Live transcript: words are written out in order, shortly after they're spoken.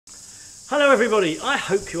Hello everybody, I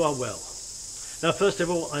hope you are well. Now first of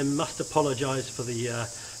all I must apologise for the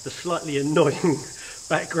slightly annoying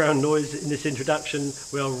background noise in this introduction.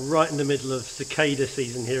 We are right in the middle of cicada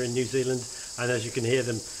season here in New Zealand, and as you can hear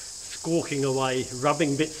them squawking away,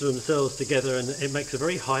 rubbing bits of themselves together, and it makes a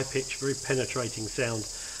very high pitched, very penetrating sound,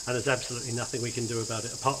 and there's absolutely nothing we can do about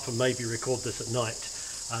it apart from maybe record this at night.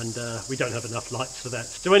 And we don't have enough lights for that.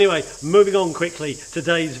 So anyway, moving on quickly,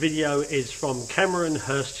 today's video is from Cameron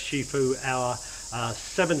Hurst Shifu, our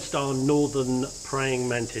 7-star Northern Praying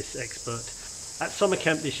Mantis expert. At summer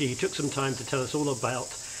camp this year, he took some time to tell us all about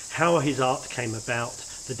how his art came about,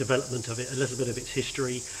 the development of it, a little bit of its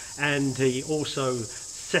history, and he also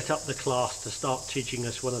set up the class to start teaching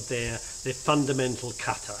us one of their fundamental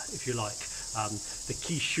kata, if you like,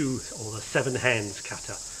 the Shou, or the 7 hands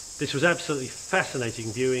kata. This was absolutely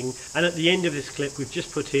fascinating viewing, and at the end of this clip we've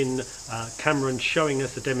just put in Cameron showing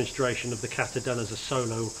us a demonstration of the kata done as a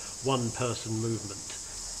solo one-person movement.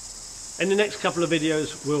 In the next couple of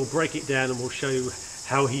videos we'll break it down and we'll show you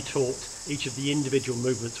how he taught each of the individual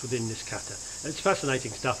movements within this kata. It's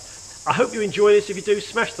fascinating stuff. I hope you enjoy this. If you do,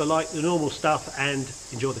 smash the like, the normal stuff, and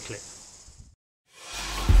enjoy the clip.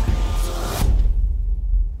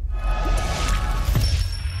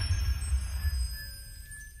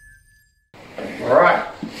 Alright,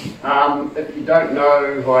 if you don't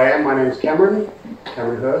know who I am, my name is Cameron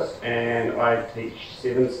Hurst, and I teach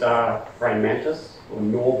 7-star Praying Mantis, or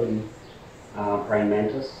Northern Praying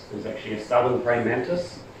Mantis. There's actually a Southern Praying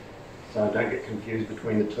Mantis, so don't get confused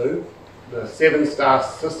between the two. The 7-star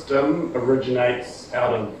system originates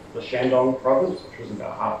out of the Shandong province, which was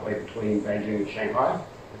about halfway between Beijing and Shanghai,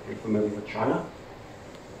 if you're familiar with China.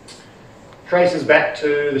 Traces back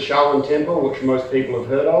to the Shaolin Temple, which most people have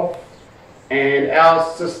heard of. And our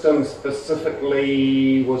system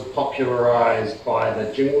specifically was popularized by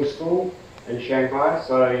the Jingwu school in Shanghai.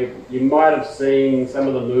 So you might have seen some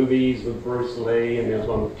of the movies with Bruce Lee, and there was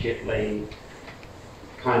one with Jet Li,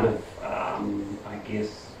 kind of, I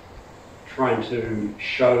guess, trying to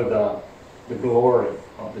show the glory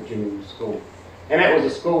of the Jingwu school. And that was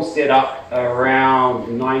a school set up around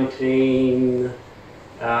it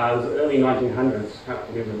was early 1900s, I can't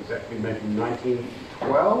remember exactly, maybe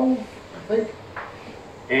 1912? I think.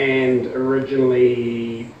 And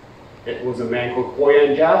originally it was a man called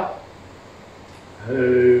Huoyanja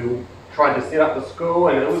who tried to set up the school,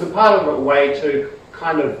 and it was a part of a way to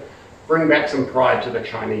kind of bring back some pride to the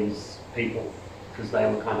Chinese people, because they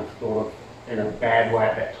were kind of thought of in a bad way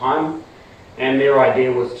at that time. And their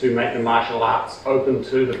idea was to make the martial arts open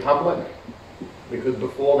to the public, because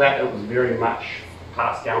before that it was very much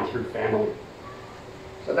passed down through family.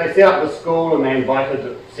 So they set up the school and they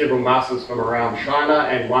invited several masters from around China,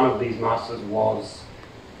 and one of these masters was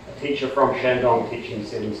a teacher from Shandong teaching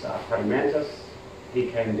 7-star Praying Mantis.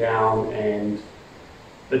 He came down, and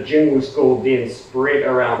the Jingwu school then spread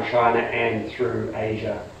around China and through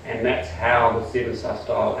Asia, and that's how the 7-star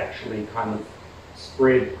style actually kind of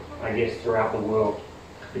spread, I guess, throughout the world.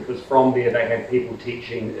 Because from there they had people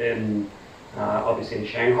teaching in obviously in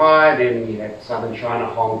Shanghai, then you had southern China,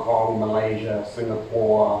 Hong Kong, Malaysia,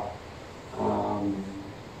 Singapore, I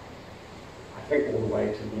think all the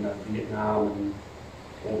way to Vietnam and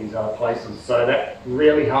all these other places. So that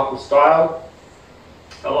really helped the style.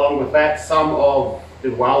 Along with that, some of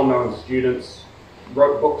the well-known students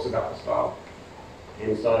wrote books about the style,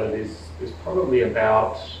 and so there's probably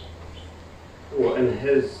about, or in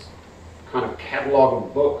his kind of catalogue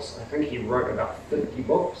of books, I think he wrote about 50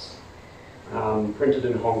 books. Printed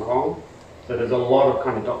in Hong Kong, so there's a lot of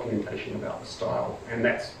kind of documentation about the style, and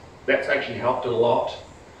that's actually helped a lot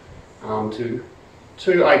to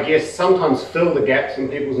I guess sometimes fill the gaps in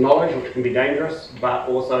people's knowledge, which can be dangerous, but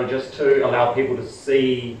also just to allow people to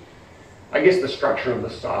see, I guess, the structure of the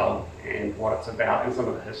style and what it's about and some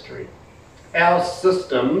of the history. Our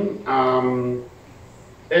system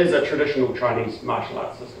is a traditional Chinese martial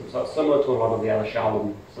arts system, so it's similar to a lot of the other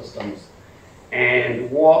Shaolin systems.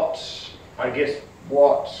 And what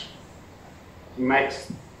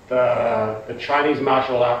makes the Chinese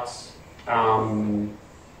martial arts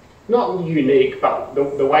not unique, but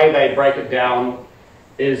the way they break it down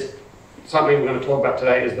is something we're going to talk about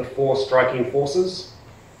today, is the 4 striking forces.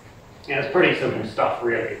 And it's pretty simple stuff,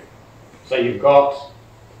 really. So you've got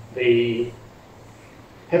the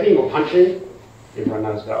hitting or punching, everyone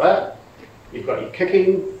knows about that. You've got your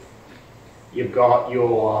kicking, you've got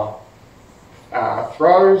your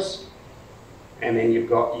throws, and then you've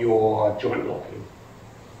got your joint locking.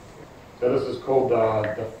 So this is called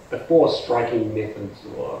the 4 striking methods,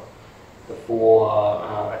 or the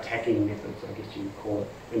 4 attacking methods, I guess you would call it.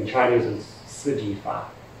 In Chinese, it's Siji Fa.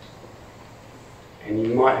 And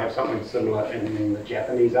you might have something similar in the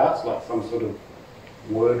Japanese arts, like some sort of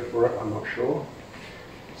word for it, I'm not sure.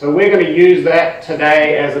 So we're going to use that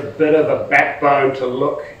today as a bit of a backbone to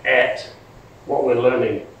look at what we're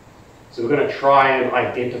learning. So we're going to try and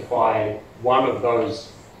identify one of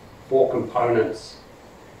those 4 components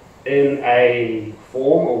in a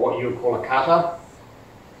form, or what you would call a kata.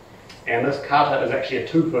 And this kata is actually a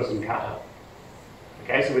 2-person kata.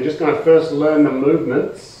 Okay, so we're just going to first learn the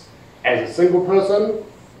movements as a single person,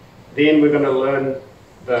 then we're going to learn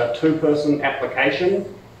the 2-person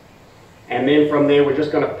application, and then from there we're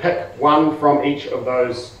just going to pick one from each of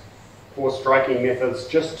those 4 striking methods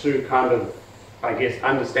just to kind of, I guess,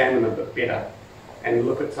 understand them a bit better and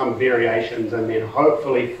look at some variations, and then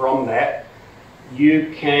hopefully from that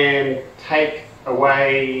you can take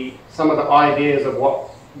away some of the ideas of what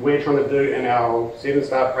we're trying to do in our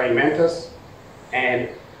 7-star praying mantis and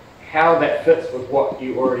how that fits with what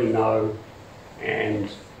you already know and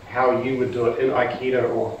how you would do it in Aikido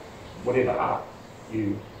or whatever art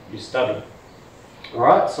you study.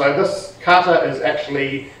 Alright, so this kata is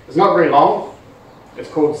actually, it's not very long. It's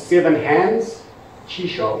called 7 hands,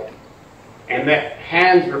 Shou. And that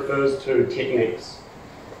hands refers to techniques.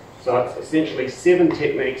 So it's essentially 7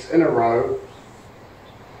 techniques in a row.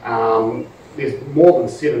 There's more than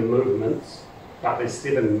 7 movements, but there's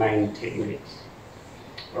 7 main techniques.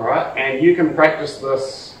 Alright, and you can practice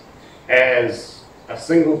this as a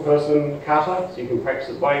single person kata, so you can practice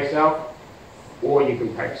it by yourself, or you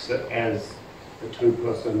can practice it as the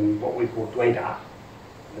 2-person, what we call dueda,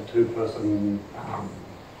 the 2-person, I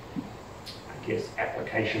guess,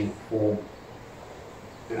 application form.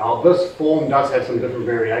 Now this form does have some different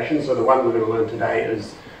variations, so the one we're going to learn today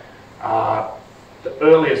is the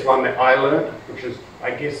earliest one that I learned, which is,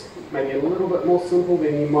 I guess, maybe a little bit more simple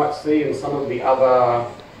than you might see in some of the other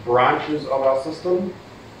branches of our system,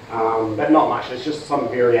 but not much. It's just some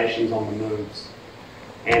variations on the moves.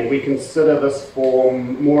 And we consider this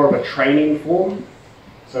form more of a training form,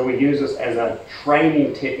 so we use this as a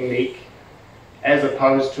training technique as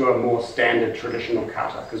opposed to a more standard traditional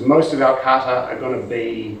kata, because most of our kata are going to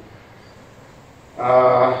be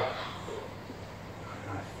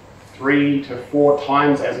 3 to 4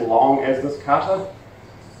 times as long as this kata.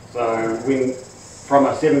 So when, from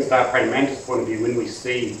a 7-star praying mantis point of view, when we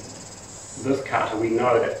see this kata, we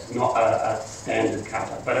know that's not a standard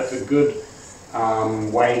kata, but it's a good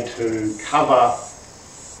way to cover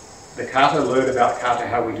the kata, learn about kata,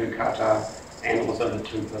 how we do kata, and also the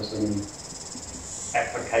 2-person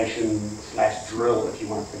application / drill, if you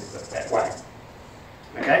want to think of it that way.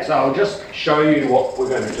 Okay, so I'll just show you what we're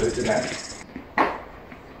going to do today.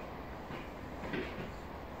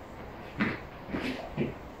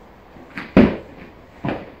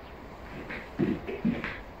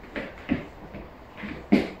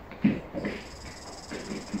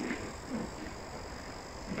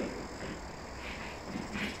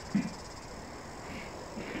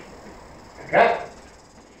 Okay.